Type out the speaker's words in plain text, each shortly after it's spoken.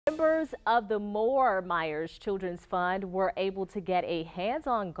Members of the Moore Myers Children's Fund were able to get a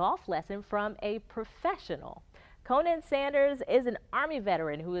hands-on golf lesson from a professional. Conan Sanders is an Army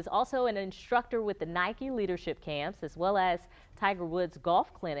veteran who is also an instructor with the Nike leadership camps as well as Tiger Woods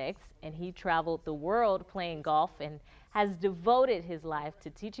golf clinics, and he traveled the world playing golf and has devoted his life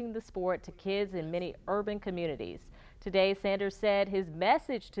to teaching the sport to kids in many urban communities. Today, Sanders said his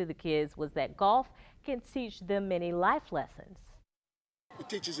message to the kids was that golf can teach them many life lessons. It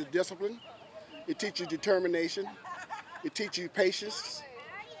teaches you discipline, it teaches you determination, it teaches you patience,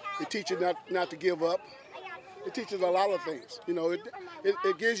 it teaches you not to give up. It teaches a lot of things. You know,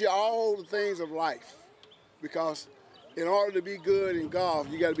 it gives you all the things of life, because in order to be good in golf,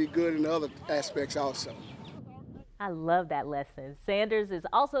 you got to be good in other aspects also. I love that lesson. Sanders is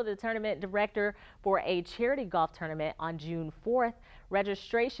also the tournament director for a charity golf tournament on June 4th.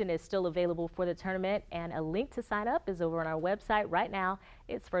 Registration is still available for the tournament, and a link to sign up is over on our website right now.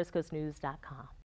 It's firstcoastnews.com.